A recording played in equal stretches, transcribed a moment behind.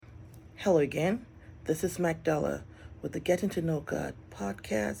Hello again. This is Magdala with the Getting to Know God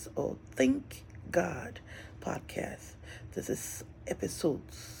podcast or Think God podcast. This is episode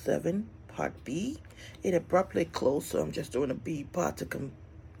 7, part B. It abruptly closed, so I'm just doing a B part to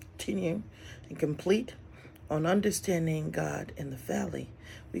continue and complete on understanding God in the valley.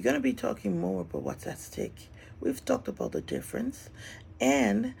 We're going to be talking more about what's at stake. We've talked about the difference,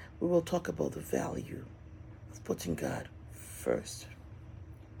 and we will talk about the value of putting God first.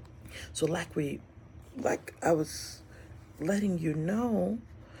 So like I was letting you know,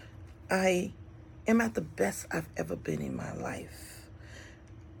 I am at the best I've ever been in my life.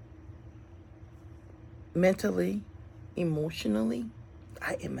 Mentally, emotionally,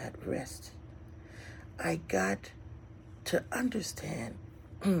 I am at rest. I got to understand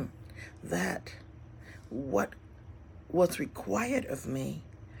that what was required of me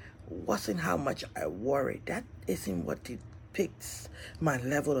wasn't how much I worried. That isn't what depicts my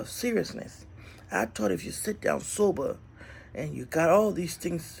level of seriousness. I thought if you sit down sober and you got all these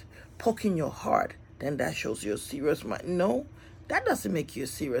things poking your heart, then that shows you're a serious mind. No, that doesn't make you a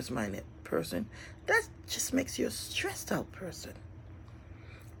serious-minded person. That just makes you a stressed-out person.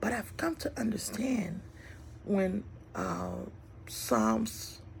 But I've come to understand when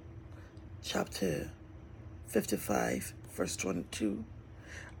Psalms chapter 55, verse 22,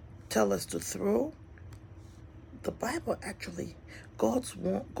 tell us to throw. The Bible actually, God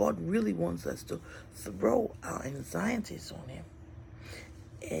really wants us to throw our anxieties on Him.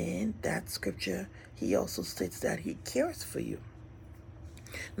 In that scripture, He also states that He cares for you.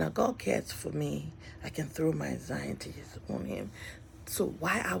 Now, God cares for me. I can throw my anxieties on Him. So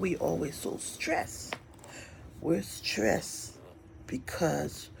why are we always so stressed? We're stressed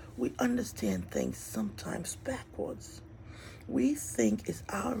because we understand things sometimes backwards. We think it's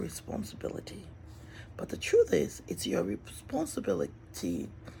our responsibility. But the truth is, it's your responsibility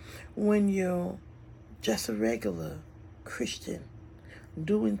when you're just a regular Christian,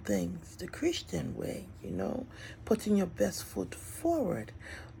 doing things the Christian way, putting your best foot forward,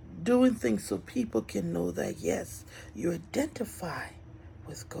 doing things so people can know that, yes, you identify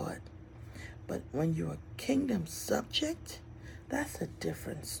with God. But when you're a kingdom subject, that's a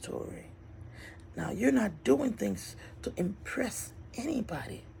different story. Now, you're not doing things to impress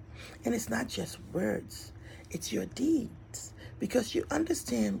anybody. And it's not just words, it's your deeds. Because you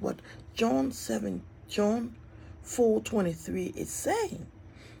understand what John 4:23 is saying,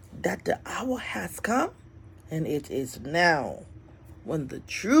 that the hour has come, and it is now, when the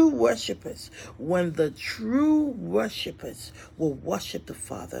true worshipers will worship the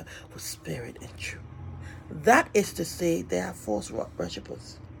Father with spirit and truth. That is to say, there are false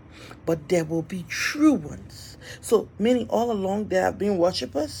worshipers, but there will be true ones. So, meaning all along there have been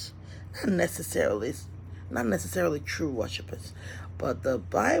worshipers, not necessarily true worshipers, but the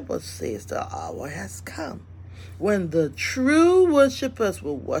Bible says the hour has come when the true worshipers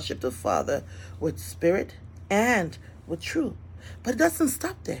will worship the Father with spirit and with truth. But it doesn't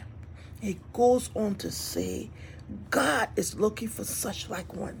stop there. It goes on to say God is looking for such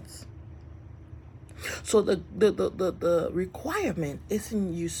like ones. So the requirement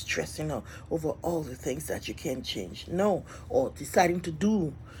isn't you stressing over all the things that you can't change. No, or deciding to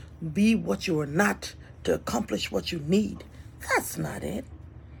be what you are not to accomplish what you need. That's not it.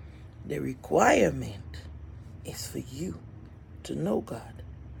 The requirement is for you to know God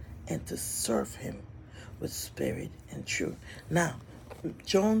and to serve Him with spirit and truth. Now,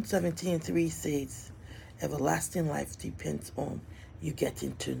 John 17:3 says, everlasting life depends on you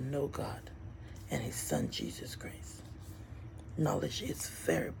getting to know God and His Son, Jesus Christ. Knowledge is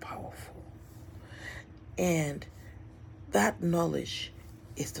very powerful. And that knowledge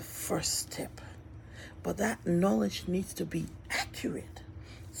is the first step. But that knowledge needs to be accurate.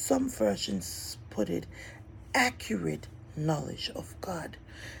 Some versions put it, accurate knowledge of God.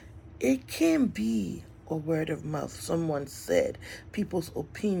 It can be a word of mouth. Someone said, people's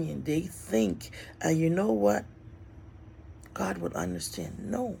opinion, they think, and you know what? God would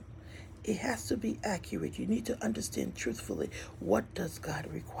understand. No. It has to be accurate. You need to understand truthfully, what does God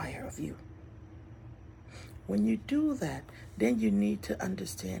require of you? When you do that, then you need to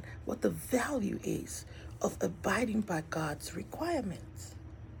understand what the value is of abiding by God's requirements.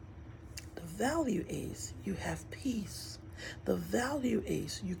 The value is you have peace. The value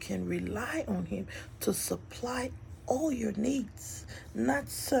is you can rely on Him to supply all your needs, not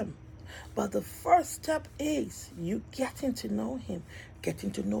some. But the first step is you getting to know Him,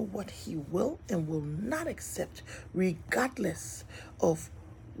 getting to know what He will and will not accept, regardless of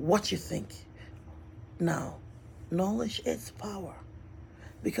what you think. Now, knowledge is power,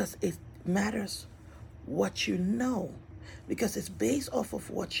 because it matters what you know. because it's based off of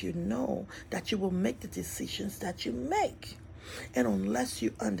what you know that you will make the decisions that you make. And unless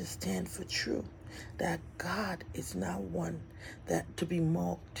you understand for true that God is not one that to be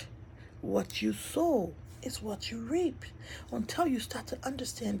mocked, what you sow is what you reap. Until you start to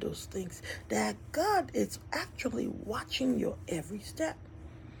understand those things, that God is actually watching your every step.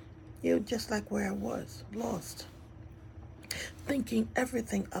 You're just like where I was, lost, thinking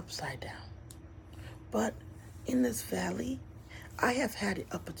everything upside down. But in this valley, I have had the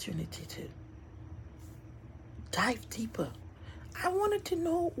opportunity to dive deeper. I wanted to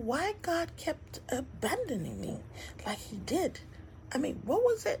know why God kept abandoning me like he did. I mean, what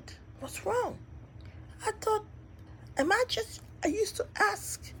was it? What's wrong? I thought, I used to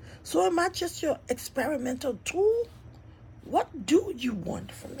ask, so am I just your experimental tool? What do you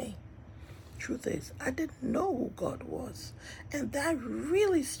want from me? Truth is, I didn't know who God was, and that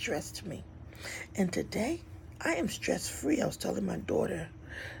really stressed me. And today, I am stress-free. I was telling my daughter,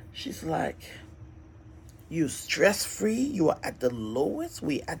 she's like, you stress-free? You are at the lowest?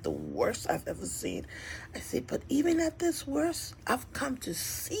 We at the worst I've ever seen. I said, but even at this worst, I've come to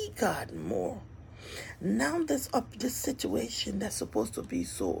see God more. Now this situation that's supposed to be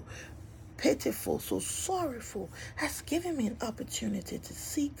so pitiful, so sorrowful, has given me an opportunity to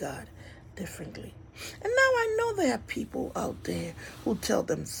see God differently. And now I know there are people out there who tell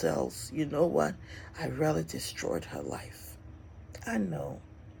themselves, you know what, I really destroyed her life. I know.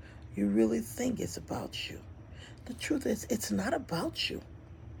 You really think it's about you. The truth is, it's not about you.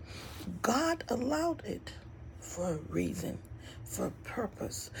 God allowed it for a reason, for a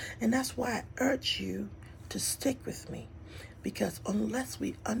purpose. And that's why I urge you to stick with me. Because unless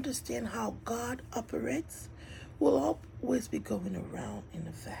we understand how God operates, we'll always be going around in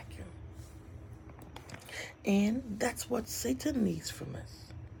a vacuum. And that's what Satan needs from us.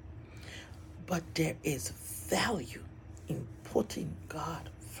 But there is value in putting God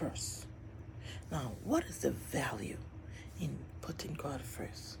first. Now, what is the value in putting God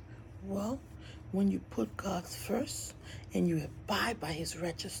first? Well, when you put God first and you abide by his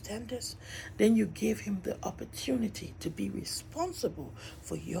righteous standards, then you give him the opportunity to be responsible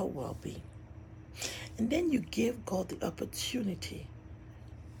for your well-being. And then you give God the opportunity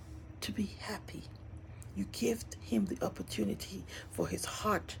to be happy. You give him the opportunity for his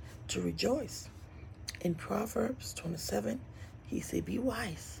heart to rejoice. In Proverbs 27, he said, be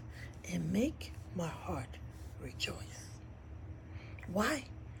wise and make my heart rejoice. Why?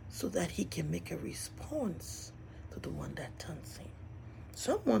 So that he can make a response to the one that turns him.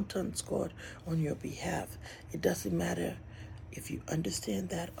 Someone turns God on your behalf. It doesn't matter if you understand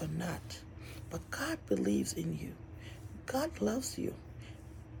that or not. But God believes in you. God loves you.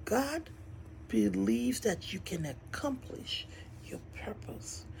 God believes that you can accomplish your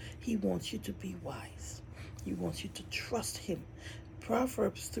purpose. He wants you to be wise. He wants you to trust him.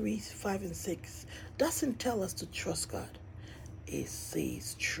 Proverbs 3, 5, and 6 doesn't tell us to trust God. It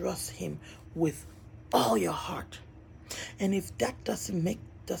says trust him with all your heart. And if that does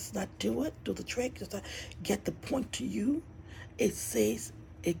not do the trick, does not get the point to you,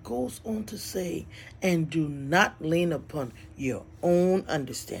 it goes on to say, and do not lean upon your own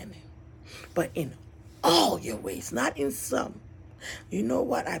understanding, but in all your ways, not in some. You know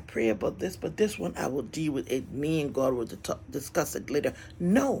what? I pray about this, but this one I will deal with it. Me and God will discuss it later.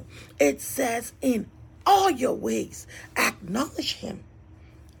 No, it says in all your ways, acknowledge him.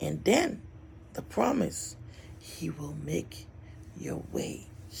 And then the promise, he will make your way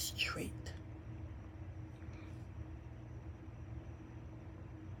straight.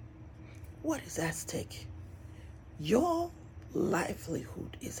 What is at stake? Your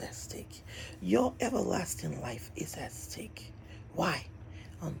livelihood is at stake. Your everlasting life is at stake. Why?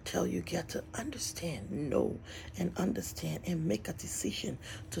 Until you get to know and understand and make a decision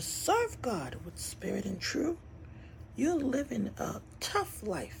to serve God with spirit and truth, you're living a tough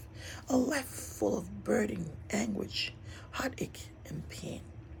life, a life full of burden, anguish, heartache, and pain.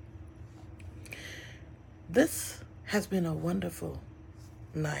 This has been a wonderful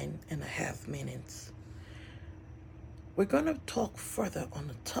 9.5 minutes. We're going to talk further on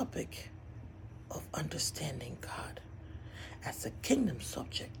the topic of understanding God as a kingdom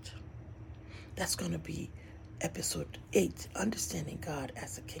subject. That's going to be episode 8, Understanding God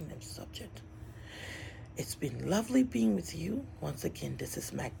as a Kingdom Subject. It's been lovely being with you. Once again, this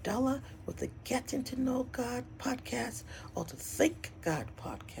is Magdala with the Getting to Know God podcast, or the Think God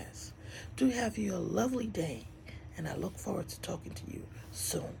podcast. Do have you a lovely day, and I look forward to talking to you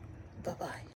soon. Bye-bye.